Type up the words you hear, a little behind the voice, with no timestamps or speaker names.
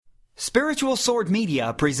Spiritual Sword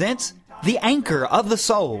Media presents The Anchor of the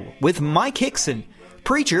Soul with Mike Hickson,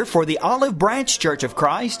 preacher for the Olive Branch Church of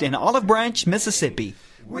Christ in Olive Branch, Mississippi.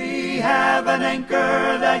 We have an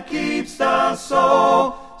anchor that keeps the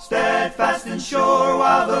soul steadfast and sure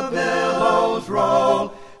while the billows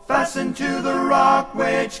roll. Fastened to the rock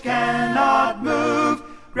which cannot move,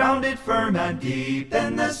 grounded firm and deep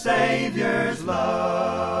in the Savior's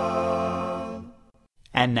love.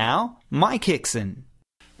 And now, Mike Hickson.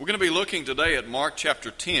 We're going to be looking today at Mark chapter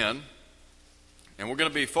 10, and we're going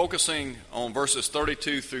to be focusing on verses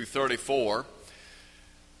 32 through 34.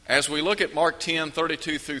 As we look at Mark 10,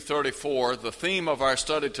 32 through 34, the theme of our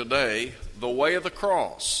study today, the way of the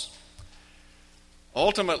cross.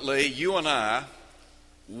 Ultimately, you and I,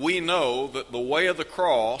 we know that the way of the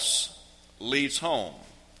cross leads home.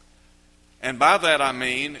 And by that I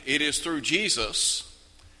mean it is through Jesus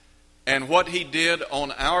and what he did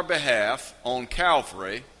on our behalf on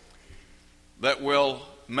Calvary that will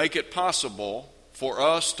make it possible for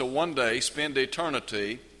us to one day spend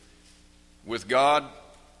eternity with God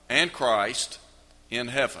and Christ in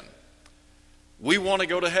heaven. We want to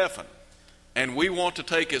go to heaven, and we want to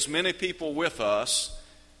take as many people with us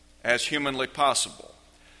as humanly possible.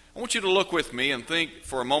 I want you to look with me and think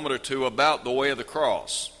for a moment or two about the way of the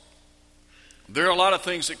cross. There are a lot of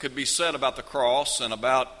things that could be said about the cross and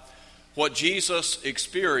about what Jesus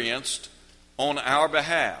experienced on our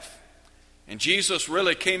behalf. And Jesus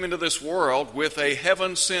really came into this world with a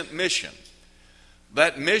heaven-sent mission.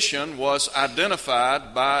 That mission was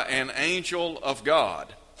identified by an angel of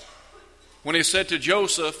God. When he said to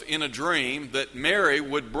Joseph in a dream that Mary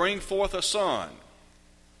would bring forth a son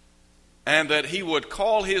and that he would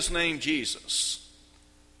call his name Jesus.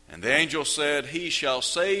 And the angel said, "He shall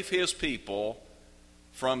save his people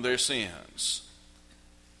from their sins."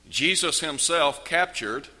 Jesus himself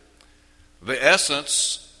captured the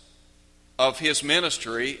essence of his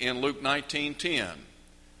ministry in Luke 19:10,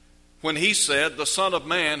 when he said, "The Son of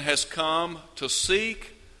Man has come to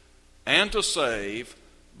seek and to save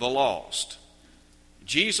the lost."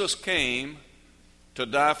 Jesus came to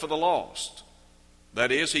die for the lost.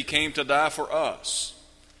 That is, he came to die for us.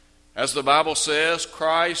 As the Bible says,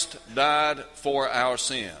 Christ died for our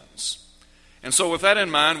sins. And so with that in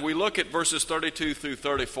mind, we look at verses 32 through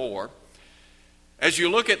 34. As you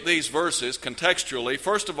look at these verses contextually,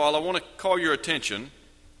 first of all, I want to call your attention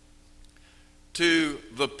to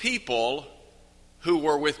the people who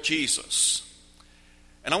were with Jesus.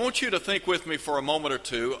 And I want you to think with me for a moment or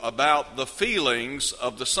two about the feelings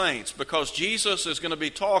of the saints, because Jesus is going to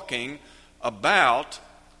be talking about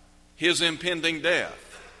his impending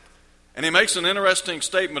death. And he makes an interesting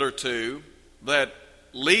statement or two that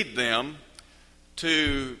lead them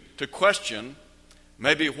to question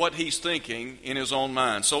maybe what he's thinking in his own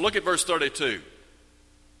mind. So look at verse 32.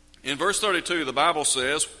 In verse 32, the Bible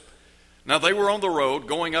says, "Now they were on the road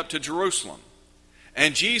going up to Jerusalem,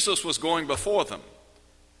 and Jesus was going before them,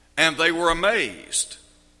 and they were amazed.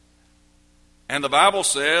 And the Bible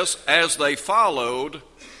says, as they followed,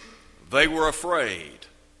 they were afraid.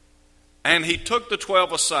 And he took the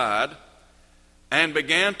 12 aside and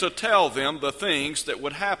began to tell them the things that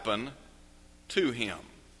would happen to him."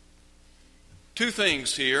 Two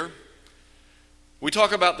things here. We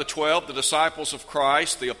talk about the 12, the disciples of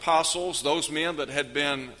Christ, the apostles, those men that had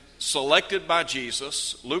been selected by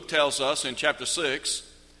Jesus. Luke tells us in chapter 6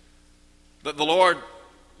 that the Lord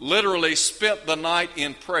literally spent the night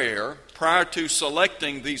in prayer prior to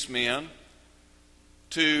selecting these men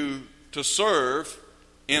to serve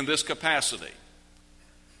in this capacity.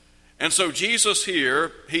 And so Jesus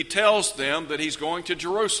here, he tells them that he's going to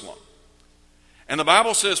Jerusalem. And the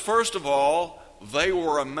Bible says, first of all, they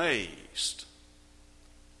were amazed.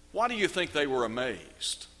 Why do you think they were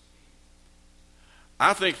amazed?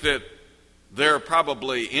 I think that there are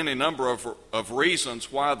probably any number of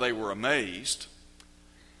reasons why they were amazed.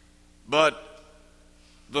 But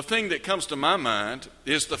the thing that comes to my mind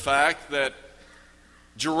is the fact that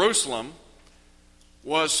Jerusalem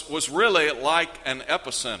was really like an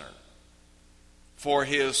epicenter for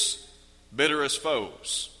his bitterest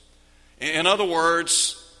foes. In other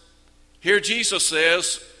words, here Jesus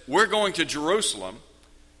says, we're going to Jerusalem,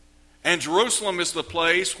 and Jerusalem is the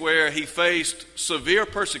place where he faced severe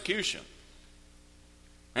persecution.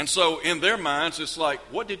 And so in their minds, it's like,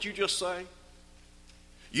 what did you just say?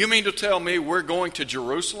 You mean to tell me we're going to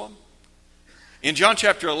Jerusalem? In John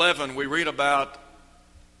chapter 11, we read about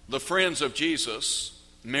the friends of Jesus,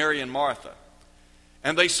 Mary and Martha.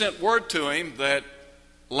 And they sent word to him that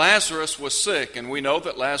Lazarus was sick, and we know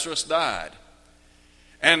that Lazarus died.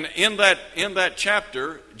 And in that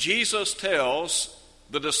chapter, Jesus tells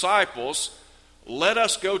the disciples let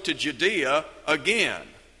us go to Judea again.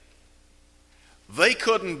 They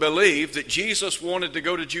couldn't believe that Jesus wanted to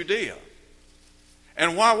go to Judea.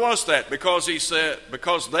 And why was that? Because they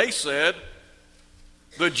said,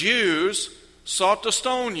 the Jews sought to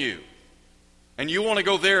stone you, and you want to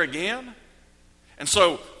go there again? And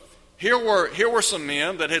so here were some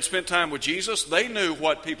men that had spent time with Jesus. They knew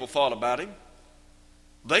what people thought about him.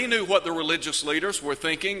 They knew what the religious leaders were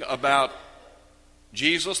thinking about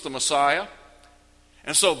Jesus, the Messiah.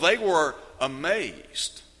 And so they were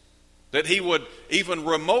amazed that he would even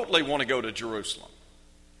remotely want to go to Jerusalem.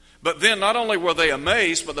 But then not only were they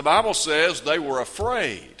amazed, but the Bible says they were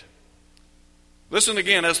afraid. Listen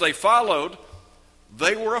again, as they followed,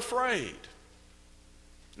 they were afraid.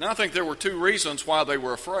 Now I think there were two reasons why they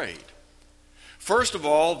were afraid. First of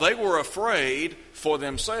all, they were afraid for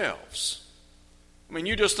themselves. I mean,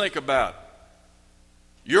 you just think about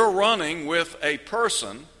it. You're running with a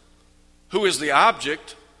person who is the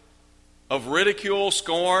object of ridicule,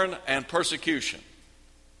 scorn, and persecution.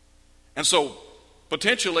 And so,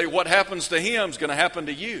 potentially, what happens to him is going to happen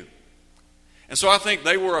to you. And so I think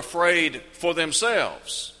they were afraid for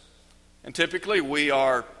themselves. And typically, we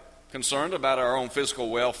are concerned about our own physical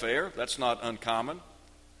welfare. That's not uncommon.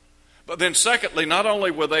 But then secondly, not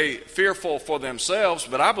only were they fearful for themselves,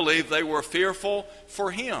 but I believe they were fearful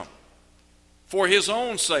for him, for his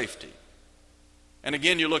own safety. And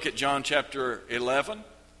again, you look at John chapter 11,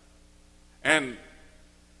 and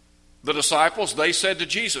the disciples, they said to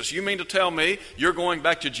Jesus, you mean to tell me you're going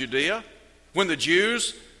back to Judea? When the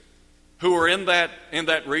Jews who were in that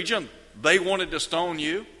region, they wanted to stone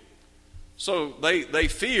you? So they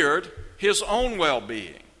feared his own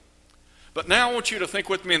well-being. But now I want you to think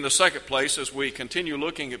with me in the second place as we continue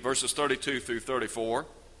looking at verses 32 through 34.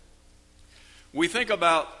 We think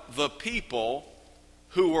about the people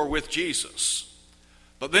who were with Jesus.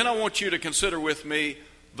 But then I want you to consider with me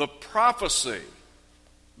the prophecy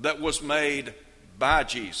that was made by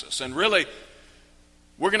Jesus. And really,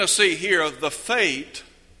 we're going to see here the fate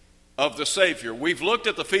of the Savior. We've looked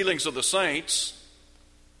at the feelings of the saints.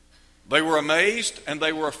 They were amazed and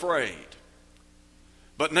they were afraid.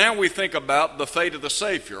 But now we think about the fate of the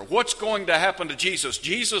Savior. What's going to happen to Jesus?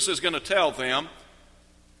 Jesus is going to tell them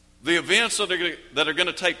the events that are going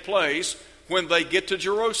to take place when they get to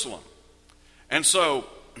Jerusalem. And so,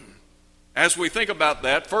 as we think about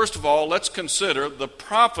that, first of all, let's consider the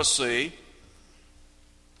prophecy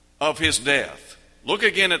of his death. Look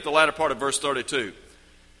again at the latter part of verse 32.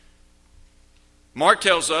 Mark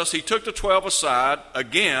tells us he took the 12 aside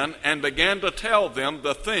again and began to tell them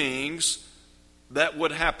the things that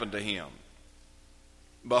would happen to him.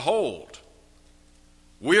 Behold,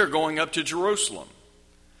 we are going up to Jerusalem,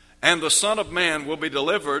 and the Son of Man will be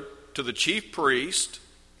delivered to the chief priest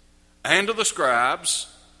and to the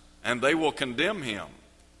scribes, and they will condemn him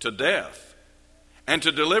to death and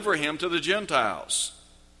to deliver him to the Gentiles.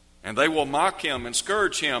 And they will mock him and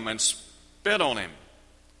scourge him and spit on him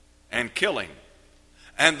and kill him.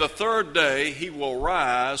 And the third day he will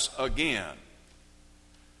rise again.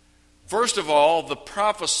 First of all, the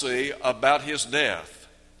prophecy about his death.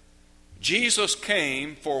 Jesus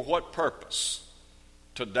came for what purpose?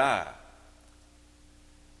 To die.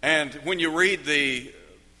 And when you read the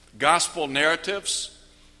gospel narratives,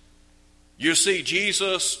 you see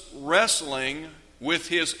Jesus wrestling with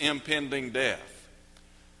his impending death.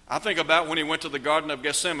 I think about when he went to the Garden of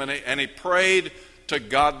Gethsemane and he prayed to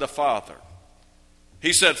God the Father.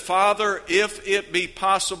 He said, Father, if it be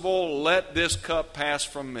possible, let this cup pass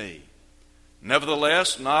from me.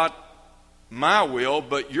 Nevertheless, not my will,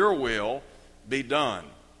 but your will be done.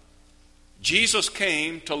 Jesus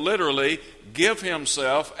came to literally give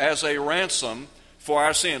himself as a ransom for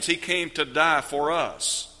our sins. He came to die for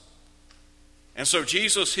us. And so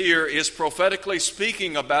Jesus here is prophetically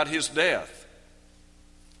speaking about his death.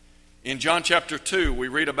 In John chapter 2, we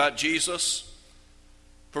read about Jesus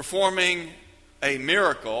performing a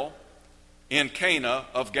miracle in Cana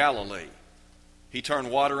of Galilee. He turned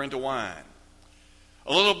water into wine.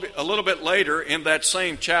 A little bit later in that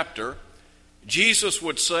same chapter, Jesus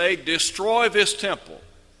would say, destroy this temple,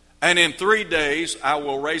 and in 3 days I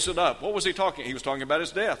will raise it up. What was he talking? He was talking about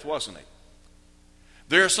his death, wasn't he?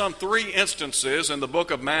 There are some 3 instances in the book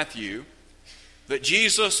of Matthew that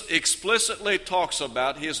Jesus explicitly talks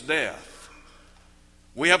about his death.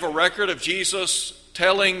 We have a record of Jesus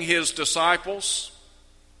telling his disciples,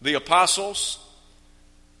 the apostles,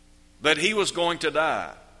 that he was going to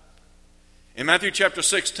die. In Matthew chapter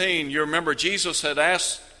 16, you remember Jesus had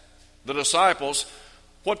asked the disciples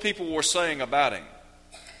what people were saying about him,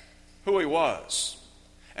 who he was.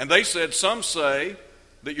 And they said, some say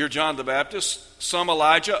that you're John the Baptist, some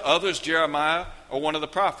Elijah, others Jeremiah, or one of the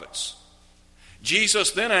prophets.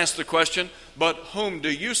 Jesus then asked the question, but whom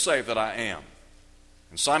do you say that I am?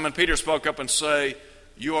 And Simon Peter spoke up and said,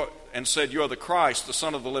 you are the Christ, the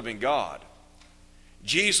Son of the living God.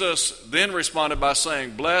 Jesus then responded by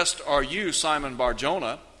saying, blessed are you, Simon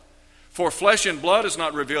Bar-Jonah, for flesh and blood has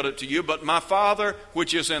not revealed it to you, but my Father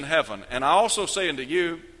which is in heaven. And I also say unto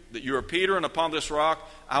you that you are Peter, and upon this rock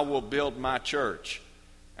I will build my church,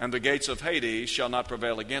 and the gates of Hades shall not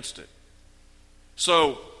prevail against it.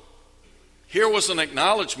 So here was an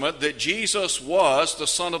acknowledgement that Jesus was the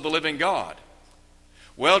Son of the living God.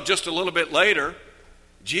 Well, just a little bit later,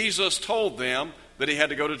 Jesus told them that he had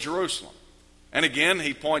to go to Jerusalem. And again,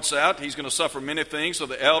 he points out he's going to suffer many things of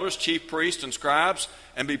the elders, chief priests, and scribes,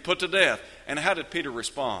 and be put to death. And how did Peter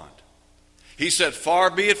respond? He said, far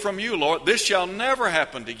be it from you, Lord, this shall never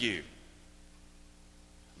happen to you.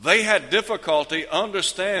 They had difficulty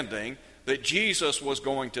understanding that Jesus was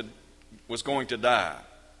going to die.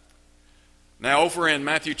 Now, over in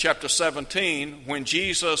Matthew chapter 17, when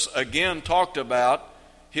Jesus again talked about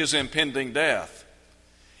his impending death,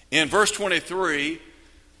 in verse 23,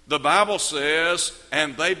 the Bible says,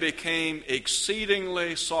 and they became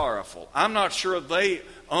exceedingly sorrowful. I'm not sure they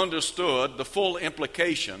understood the full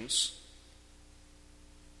implications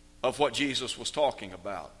of what Jesus was talking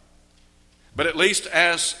about. But at least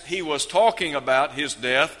as he was talking about his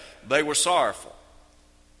death, they were sorrowful.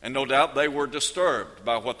 And no doubt they were disturbed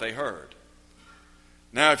by what they heard.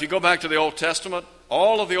 Now, if you go back to the Old Testament,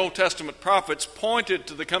 all of the Old Testament prophets pointed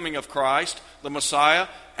to the coming of Christ, the Messiah,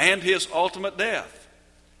 and his ultimate death.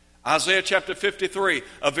 Isaiah chapter 53,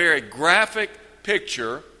 a very graphic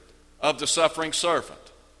picture of the suffering servant,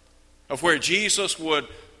 of where Jesus would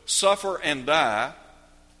suffer and die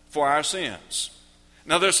for our sins.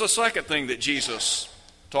 Now, there's a second thing that Jesus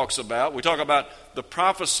talks about. We talk about the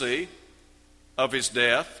prophecy of his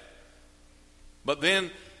death, but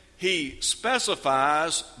then he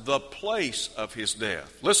specifies the place of his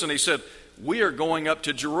death. Listen, he said, we are going up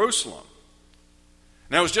to Jerusalem.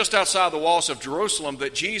 Now, it was just outside the walls of Jerusalem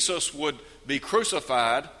that Jesus would be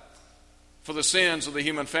crucified for the sins of the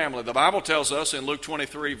human family. The Bible tells us in Luke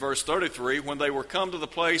 23, verse 33, when they were come to the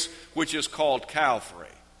place which is called Calvary,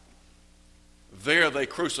 there they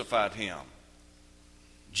crucified him.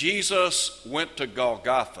 Jesus went to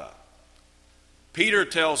Golgotha. Peter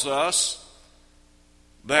tells us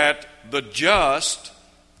that the just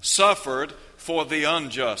suffered for the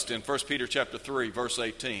unjust in 1 Peter chapter 3, verse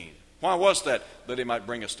 18. Why was that? That he might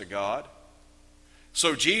bring us to God.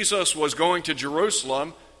 So Jesus was going to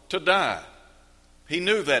Jerusalem to die. He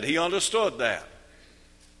knew that. He understood that.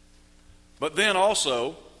 But then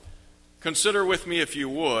also, consider with me, if you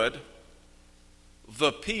would,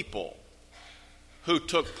 the people who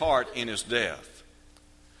took part in his death.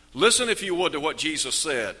 Listen, if you would, to what Jesus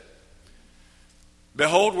said.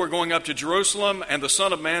 Behold, we're going up to Jerusalem, and the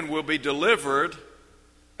Son of Man will be delivered.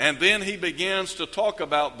 And then he begins to talk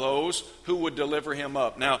about those who would deliver him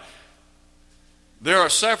up. Now, there were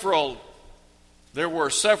several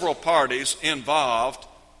parties involved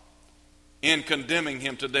in condemning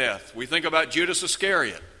him to death. We think about Judas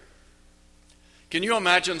Iscariot. Can you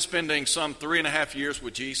imagine spending some 3.5 years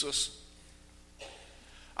with Jesus?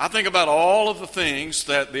 I think about all of the things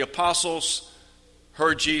that the apostles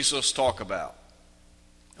heard Jesus talk about.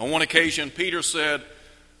 On one occasion, Peter said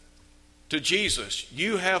to Jesus,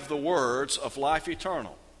 you have the words of life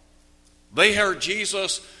eternal. They heard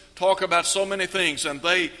Jesus talk about so many things, and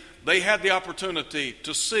they had the opportunity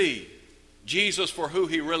to see Jesus for who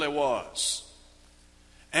he really was.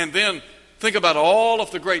 And then think about all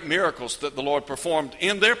of the great miracles that the Lord performed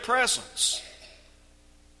in their presence.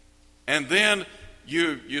 And then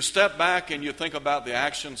you step back and you think about the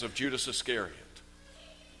actions of Judas Iscariot.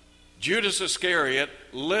 Judas Iscariot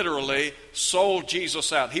literally sold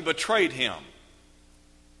Jesus out. He betrayed him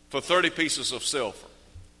for 30 pieces of silver.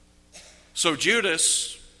 So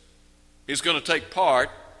Judas is going to take part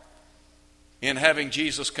in having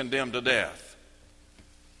Jesus condemned to death.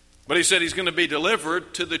 But he said he's going to be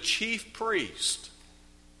delivered to the chief priest.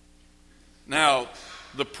 Now,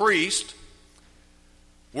 the priests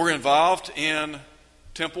were involved in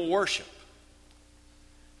temple worship.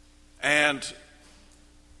 And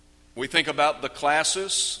we think about the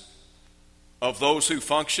classes of those who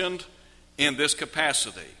functioned in this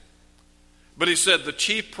capacity. But he said the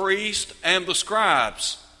chief priest and the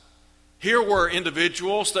scribes. Here were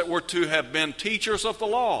individuals that were to have been teachers of the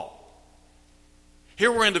law.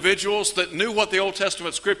 Here were individuals that knew what the Old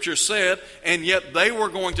Testament Scripture said, and yet they were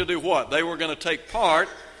going to do what? They were going to take part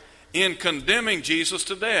in condemning Jesus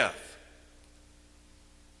to death.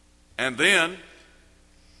 And then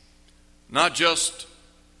not just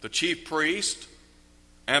the chief priest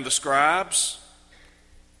and the scribes,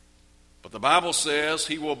 but the Bible says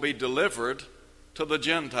he will be delivered to the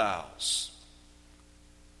Gentiles.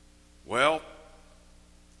 Well,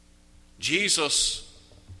 Jesus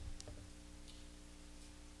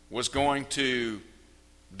was going to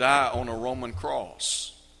die on a Roman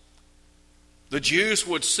cross. The Jews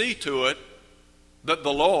would see to it that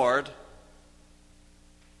the Lord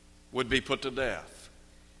would be put to death.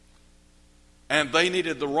 And they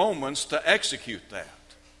needed the Romans to execute that.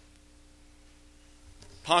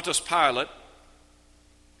 Pontius Pilate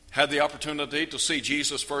had the opportunity to see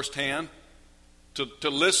Jesus firsthand, to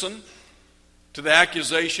listen to the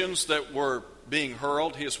accusations that were being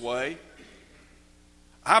hurled his way.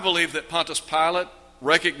 I believe that Pontius Pilate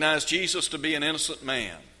recognized Jesus to be an innocent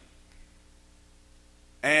man.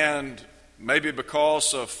 And maybe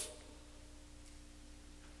because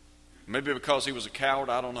he was a coward,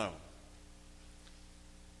 I don't know.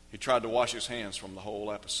 He tried to wash his hands from the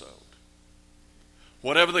whole episode.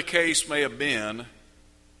 Whatever the case may have been,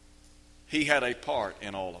 he had a part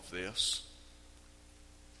in all of this.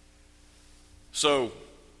 So,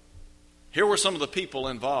 here were some of the people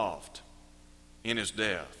involved in his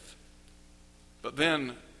death. But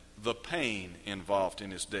then the pain involved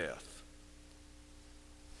in his death.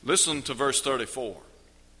 Listen to verse 34.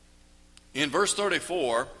 In verse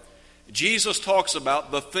 34, Jesus talks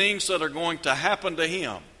about the things that are going to happen to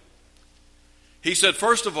him. He said,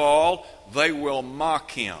 first of all, they will mock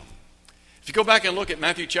him. If you go back and look at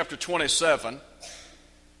Matthew chapter 27,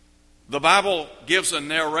 the Bible gives a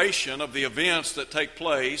narration of the events that take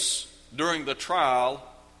place during the trial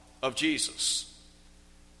of Jesus.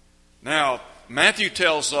 Now, Matthew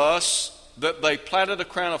tells us that they platted a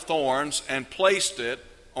crown of thorns and placed it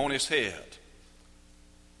on his head.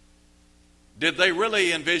 Did they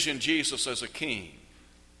really envision Jesus as a king?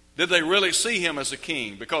 Did they really see him as a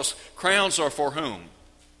king? Because crowns are for whom?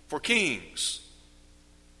 For kings.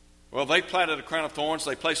 Well, they platted a crown of thorns,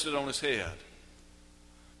 they placed it on his head.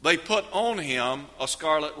 They put on him a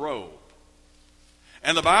scarlet robe.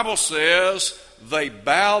 And the Bible says they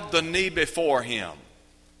bowed the knee before him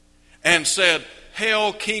and said,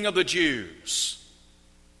 "Hail, King of the Jews."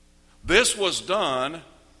 This was done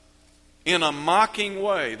in a mocking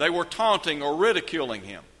way. They were taunting or ridiculing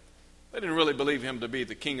him. They didn't really believe him to be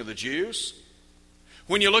the King of the Jews.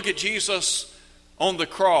 When you look at Jesus on the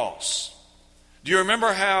cross, do you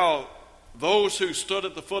remember how those who stood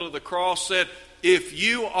at the foot of the cross said, "If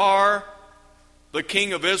you are the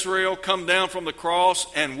King of Israel, come down from the cross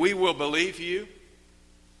and we will believe you"?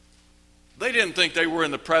 They didn't think they were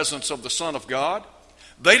in the presence of the Son of God.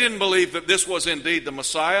 They didn't believe that this was indeed the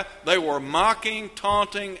Messiah. They were mocking,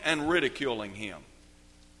 taunting, and ridiculing him.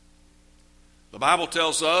 The Bible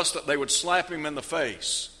tells us that they would slap him in the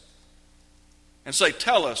face and say,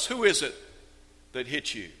 "Tell us, who is it that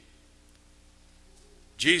hit you?"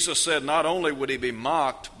 Jesus said not only would he be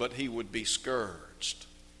mocked, but he would be scourged.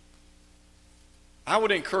 I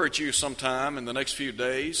would encourage you sometime in the next few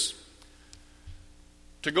days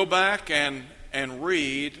to go back and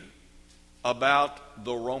read about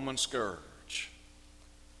the Roman scourge.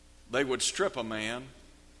 They would strip a man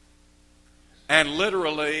and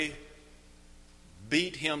literally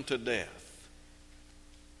beat him to death.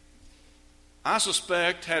 I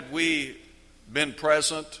suspect had we been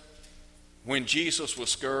present when Jesus was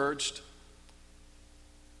scourged,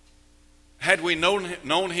 had we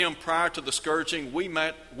known him prior to the scourging, we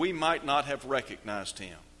might not have recognized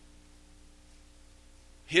him.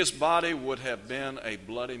 His body would have been a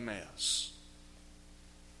bloody mess.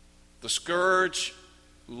 The scourge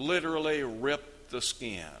literally ripped the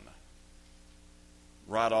skin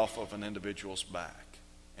right off of an individual's back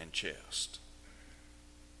and chest.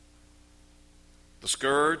 The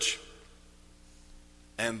scourge,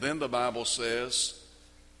 and then the Bible says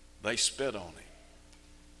they spit on him.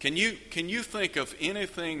 Can you think of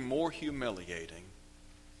anything more humiliating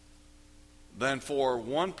than for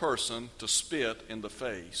one person to spit in the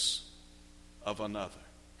face of another?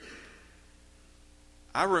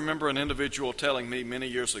 I remember an individual telling me many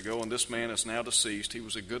years ago, and this man is now deceased, he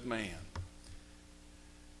was a good man.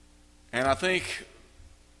 And I think,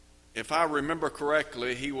 if I remember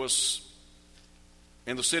correctly, he was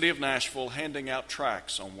in the city of Nashville handing out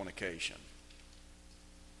tracts on one occasion.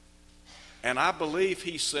 And I believe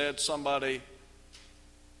he said somebody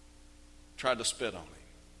tried to spit on him.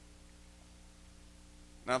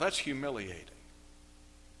 Now that's humiliating.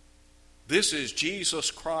 This is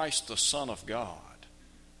Jesus Christ, the Son of God,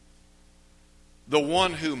 the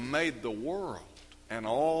one who made the world and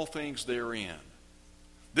all things therein.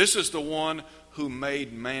 This is the one who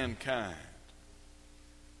made mankind.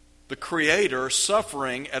 the Creator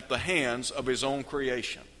suffering at the hands of His own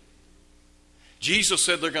creation. Jesus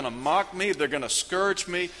said they're going to mock me, they're going to scourge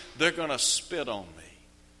me, they're going to spit on me.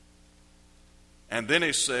 And then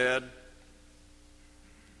He said,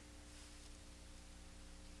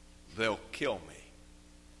 they'll kill me.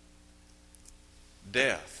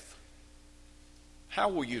 Death. How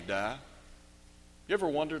will you die? You ever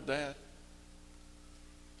wondered that?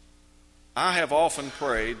 I have often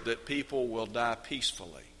prayed that people will die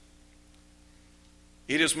peacefully.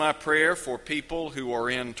 It is my prayer for people who are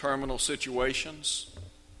in terminal situations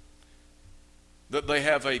that they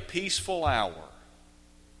have a peaceful hour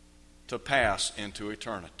to pass into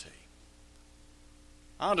eternity.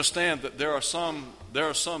 I understand that there are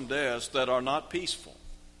some deaths that are not peaceful.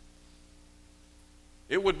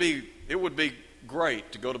 It would be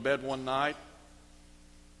great to go to bed one night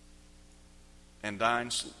and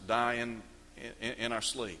die in our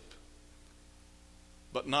sleep.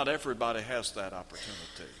 But not everybody has that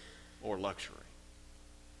opportunity or luxury.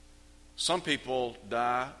 Some people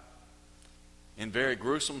die in very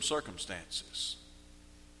gruesome circumstances.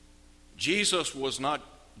 Jesus was not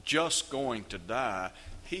just going to die,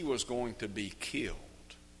 He was going to be killed.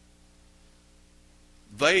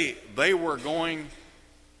 They were going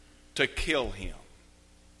to kill Him.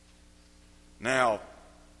 Now,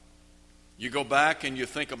 you go back and you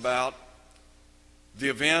think about the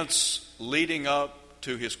events leading up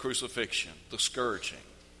to His crucifixion, the scourging.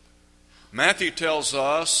 Matthew tells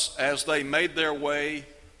us, as they made their way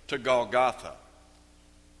to Golgotha,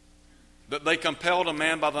 that they compelled a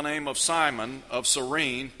man by the name of Simon of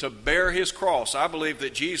Cyrene to bear his cross. I believe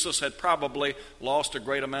that Jesus had probably lost a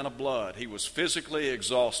great amount of blood. He was physically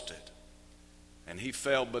exhausted, and He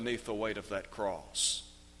fell beneath the weight of that cross.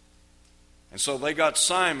 And so they got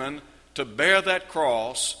Simon to bear that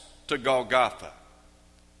cross to Golgotha.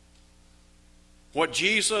 What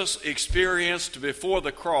Jesus experienced before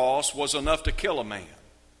the cross was enough to kill a man.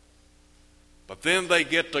 But then they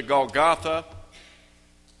get to Golgotha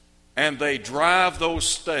and they drive those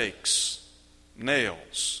stakes,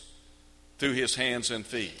 nails, through His hands and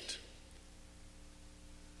feet.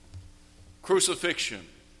 Crucifixion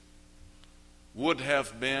would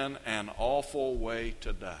have been an awful way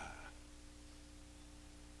to die.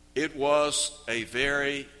 It was a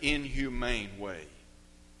very inhumane way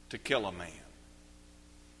to kill a man.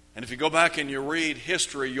 And if you go back and you read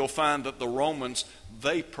history, you'll find that the Romans,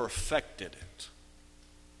 they perfected it.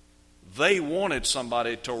 They wanted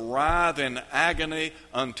somebody to writhe in agony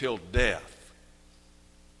until death.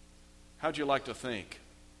 How'd you like to think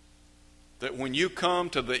that when you come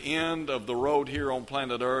to the end of the road here on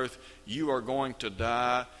planet Earth, you are going to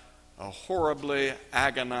die a horribly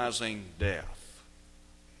agonizing death?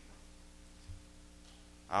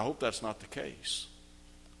 I hope that's not the case,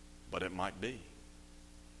 but it might be.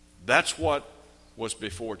 That's what was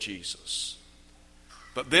before Jesus.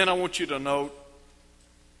 But then I want you to note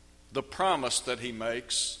the promise that He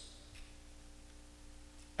makes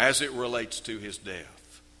as it relates to His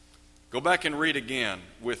death. Go back and read again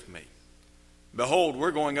with me. Behold,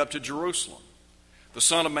 we're going up to Jerusalem. The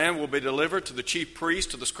Son of Man will be delivered to the chief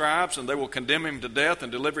priests, to the scribes, and they will condemn Him to death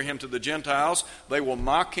and deliver Him to the Gentiles. They will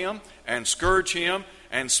mock Him and scourge Him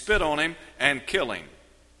and spit on Him and kill Him.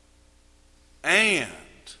 And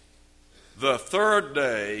the third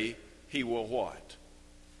day He will what?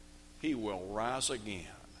 He will rise again.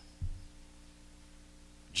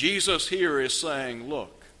 Jesus here is saying,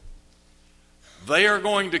 look, they are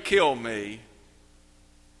going to kill me,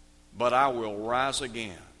 but I will rise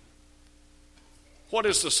again. What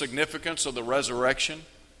is the significance of the resurrection?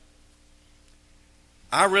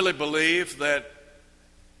 I really believe that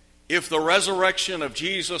if the resurrection of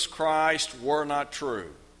Jesus Christ were not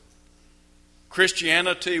true,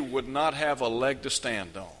 Christianity would not have a leg to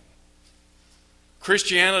stand on.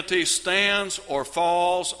 Christianity stands or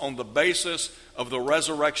falls on the basis of the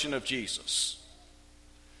resurrection of Jesus.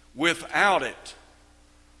 Without it,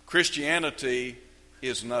 Christianity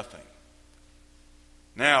is nothing.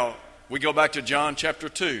 Now, we go back to John chapter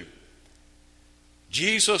 2.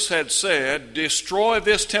 Jesus had said, destroy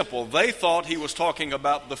this temple. They thought He was talking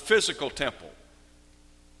about the physical temple.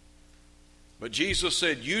 But Jesus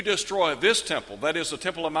said, you destroy this temple, that is the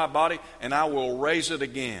temple of my body, and I will raise it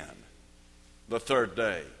again the third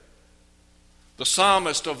day. The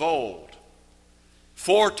psalmist of old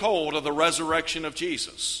foretold of the resurrection of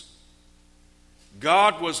Jesus.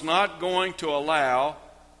 God was not going to allow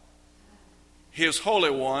His Holy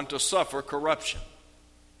One to suffer corruption.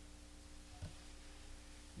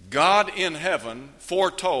 God in heaven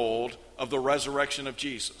foretold of the resurrection of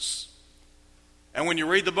Jesus. And when you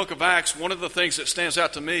read the book of Acts, one of the things that stands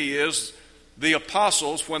out to me is the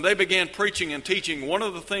apostles, when they began preaching and teaching, one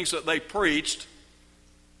of the things that they preached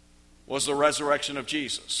was the resurrection of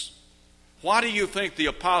Jesus. Why do you think the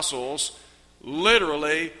apostles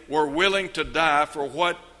literally were willing to die for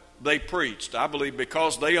what they preached? I believe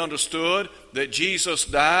because they understood that Jesus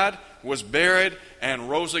died, was buried, and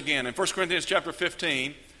rose again. In 1 Corinthians chapter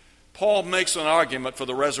 15, Paul makes an argument for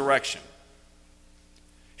the resurrection.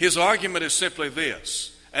 His argument is simply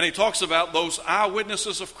this, and he talks about those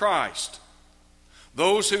eyewitnesses of Christ,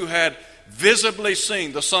 those who had visibly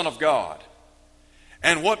seen the Son of God.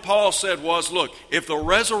 And what Paul said was, look, if the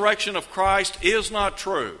resurrection of Christ is not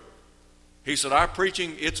true, he said, our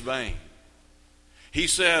preaching, it's vain. He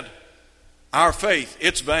said, our faith,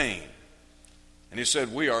 it's vain. And he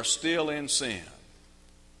said, we are still in sin.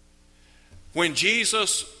 When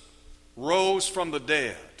Jesus rose from the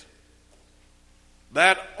dead,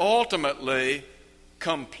 that ultimately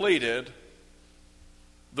completed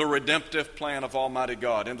the redemptive plan of Almighty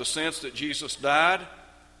God, in the sense that Jesus died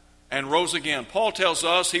and rose again. Paul tells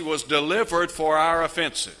us he was delivered for our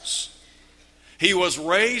offenses. He was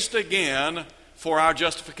raised again for our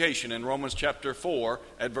justification in Romans chapter 4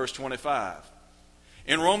 at verse 25.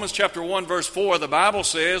 In Romans chapter 1 verse 4, the Bible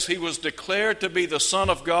says he was declared to be the Son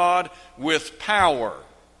of God with power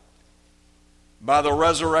by the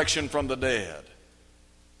resurrection from the dead.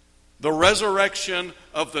 The resurrection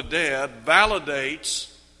of the dead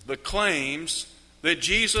validates the claims that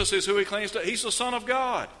Jesus is who he claims to be. He's the Son of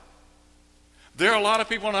God. There are a lot of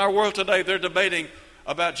people in our world today, they're debating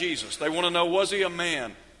about Jesus. They want to know, was he a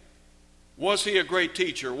man? Was he a great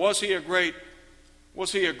teacher? Was he a great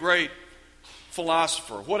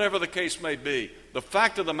philosopher? Whatever the case may be. The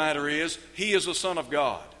fact of the matter is, he is the Son of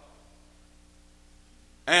God.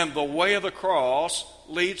 And the way of the cross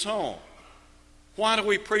leads home. Why do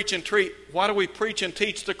we preach and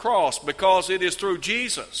teach the cross? Because it is through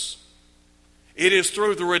Jesus. It is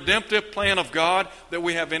through the redemptive plan of God that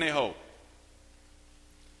we have any hope.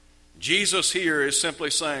 Jesus here is simply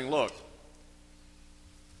saying, look,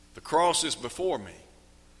 the cross is before me.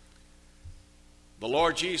 The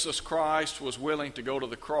Lord Jesus Christ was willing to go to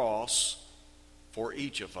the cross for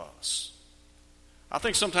each of us. I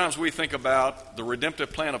think sometimes we think about the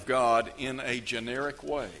redemptive plan of God in a generic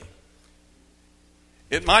way.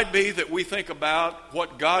 It might be that we think about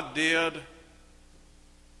what God did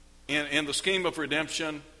in the scheme of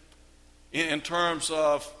redemption in terms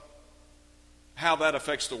of how that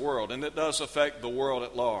affects the world, and it does affect the world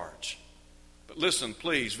at large. But listen,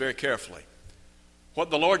 please, very carefully. What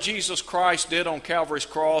the Lord Jesus Christ did on Calvary's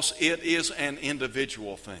cross, it is an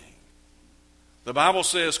individual thing. The Bible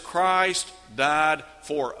says Christ died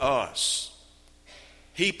for us.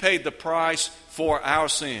 He paid the price for our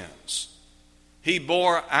sins. He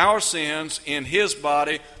bore our sins in his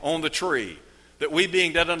body on the tree, that we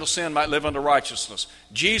being dead unto sin might live unto righteousness.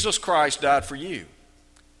 Jesus Christ died for you.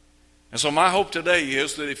 And so my hope today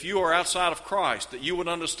is that if you are outside of Christ, that you would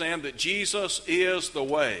understand that Jesus is the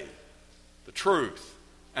way, the truth,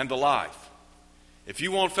 and the life. If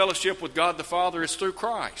you want fellowship with God the Father, it's through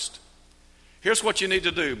Christ. Here's what you need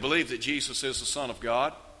to do. Believe that Jesus is the Son of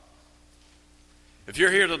God. If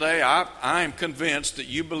you're here today, I am convinced that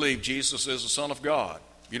you believe Jesus is the Son of God.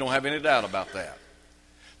 You don't have any doubt about that.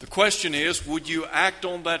 The question is, would you act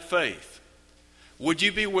on that faith? Would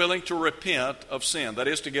you be willing to repent of sin? That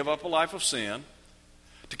is, to give up a life of sin,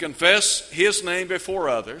 to confess his name before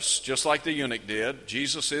others, just like the eunuch did,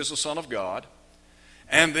 Jesus is the Son of God,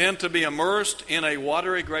 and then to be immersed in a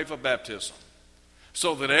watery grave of baptism,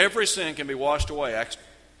 so that every sin can be washed away. Acts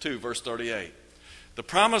 2, verse 38. The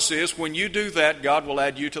promise is, when you do that, God will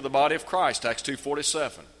add you to the body of Christ. Acts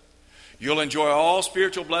 2:47. You'll enjoy all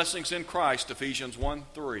spiritual blessings in Christ. Ephesians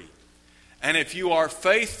 1:3. And if you are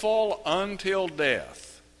faithful until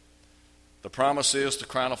death, the promise is the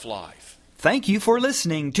crown of life. Thank you for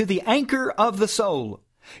listening to the Anchor of the Soul.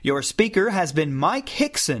 Your speaker has been Mike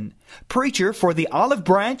Hickson, preacher for the Olive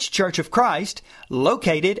Branch Church of Christ,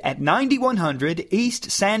 located at 9100 East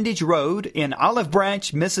Sandage Road in Olive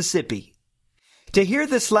Branch, Mississippi. To hear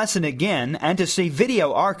this lesson again and to see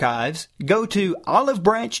video archives, go to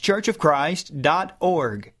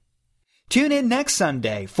olivebranchchurchofchrist.org. Tune in next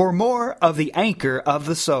Sunday for more of the Anchor of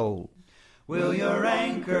the Soul. Will your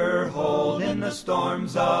anchor hold in the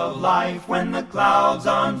storms of life, when the clouds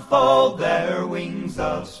unfold their wings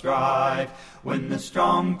of strife? When the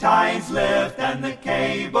strong tides lift and the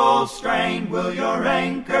cables strain, will your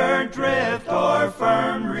anchor drift or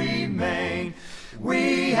firm remain?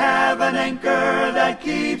 We have an anchor that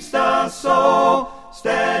keeps the soul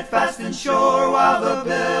steadfast and sure while the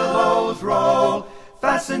billows roll.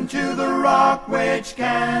 Fastened to the rock which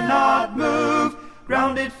cannot move,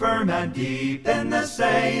 grounded firm and deep in the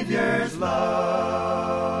Savior's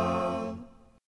love.